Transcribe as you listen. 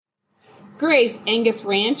Gray's Angus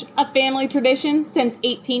Ranch, a family tradition since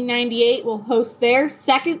 1898, will host their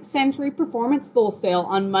second century performance bull sale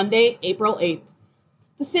on Monday, April 8th.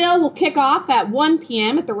 The sale will kick off at 1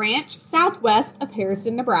 p.m. at the ranch southwest of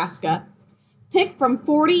Harrison, Nebraska. Pick from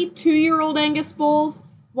 40 two-year-old Angus bulls,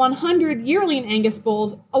 100 yearling Angus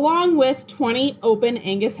bulls, along with 20 open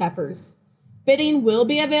Angus heifers. Bidding will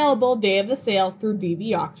be available day of the sale through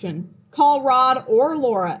DV Auction. Call Rod or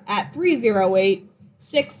Laura at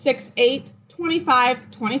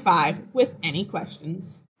 308-668-2525 with any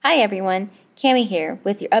questions. Hi everyone, Cammie here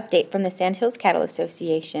with your update from the Sandhills Cattle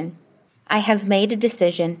Association. I have made a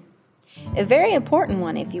decision, a very important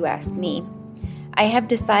one if you ask me. I have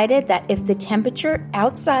decided that if the temperature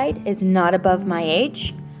outside is not above my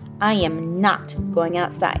age, I am not going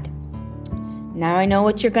outside. Now I know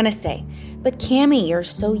what you're going to say, but Cammie, you're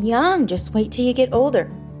so young, just wait till you get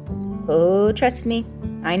older. Oh, trust me,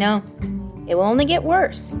 I know. It will only get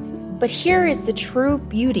worse. But here is the true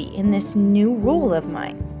beauty in this new rule of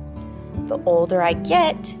mine. The older I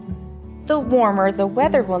get, the warmer the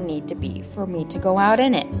weather will need to be for me to go out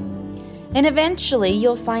in it. And eventually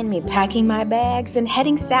you'll find me packing my bags and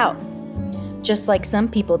heading south, just like some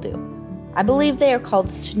people do. I believe they are called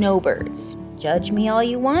snowbirds. Judge me all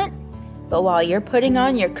you want, but while you're putting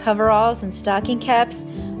on your coveralls and stocking caps,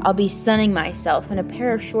 I'll be sunning myself in a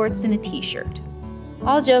pair of shorts and a t-shirt.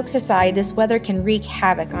 All jokes aside, this weather can wreak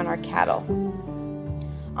havoc on our cattle.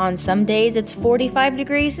 On some days it's 45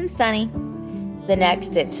 degrees and sunny. The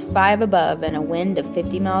next it's 5 above and a wind of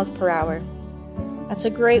 50 miles per hour. That's a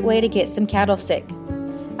great way to get some cattle sick.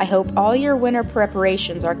 I hope all your winter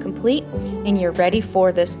preparations are complete and you're ready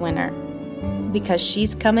for this winter, because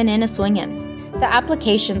she's coming in a-swinging. The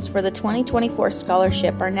applications for the 2024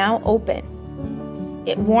 scholarship are now open.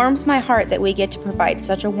 It warms my heart that we get to provide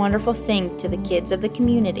such a wonderful thing to the kids of the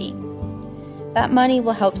community. That money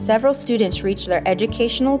will help several students reach their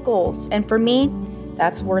educational goals, and for me,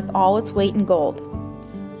 that's worth all its weight in gold.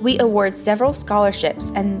 We award several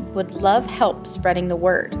scholarships and would love help spreading the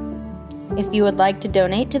word. If you would like to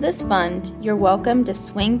donate to this fund, you're welcome to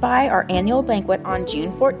swing by our annual banquet on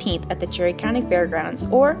June 14th at the Cherry County Fairgrounds,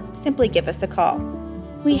 or simply give us a call.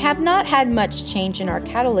 We have not had much change in our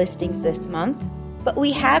cattle listings this month, but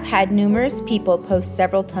we have had numerous people post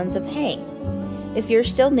several tons of hay. If you're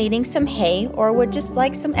still needing some hay or would just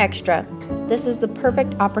like some extra, this is the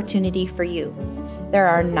perfect opportunity for you. There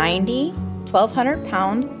are 90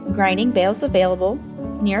 1,200-pound grinding bales available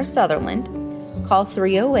near Sutherland. Call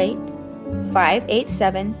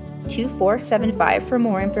 308-587-2475 for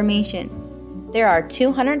more information. There are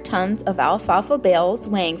 200 tons of alfalfa bales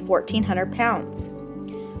weighing 1,400 pounds.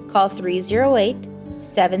 Call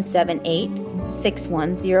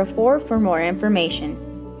 308-778-6104 for more information.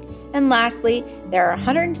 And lastly, there are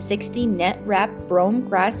 160 net-wrapped brome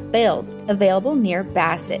grass bales available near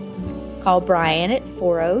Bassett. Call Brian at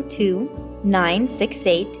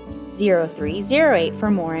 402-968-0308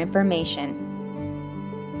 for more information.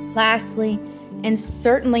 Lastly, and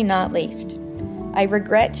certainly not least, I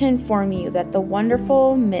regret to inform you that the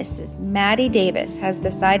wonderful Mrs. Maddie Davis has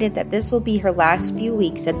decided that this will be her last few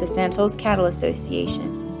weeks at the Sandhills Cattle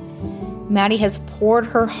Association. Maddie has poured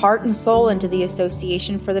her heart and soul into the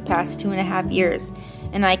association for the past 2.5 years,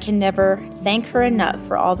 and I can never thank her enough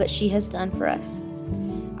for all that she has done for us.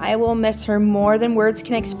 I will miss her more than words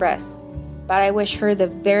can express, but I wish her the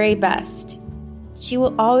very best. She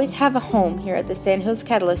will always have a home here at the Sandhills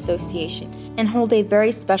Cattle Association and hold a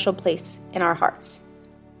very special place in our hearts.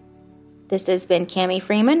 This has been Cammie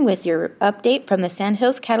Freeman with your update from the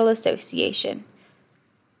Sandhills Cattle Association.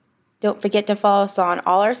 Don't forget to follow us on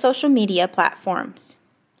all our social media platforms.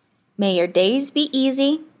 May your days be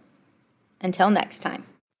easy. Until next time.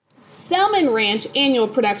 Selman Ranch Annual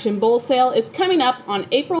Production Bull Sale is coming up on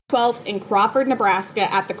April 12th in Crawford,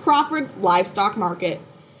 Nebraska at the Crawford Livestock Market.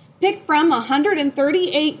 Pick from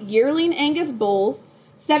 138 yearling Angus bulls,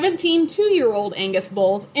 17 two-year-old Angus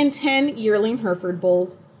bulls, and 10 yearling Hereford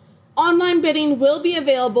bulls. Online bidding will be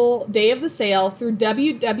available day of the sale through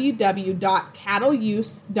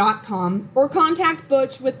www.cattleuse.com or contact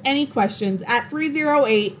Butch with any questions at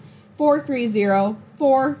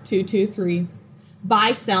 308-430-4223.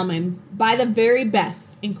 Buy Selman. Buy the very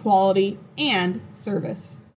best in quality and service.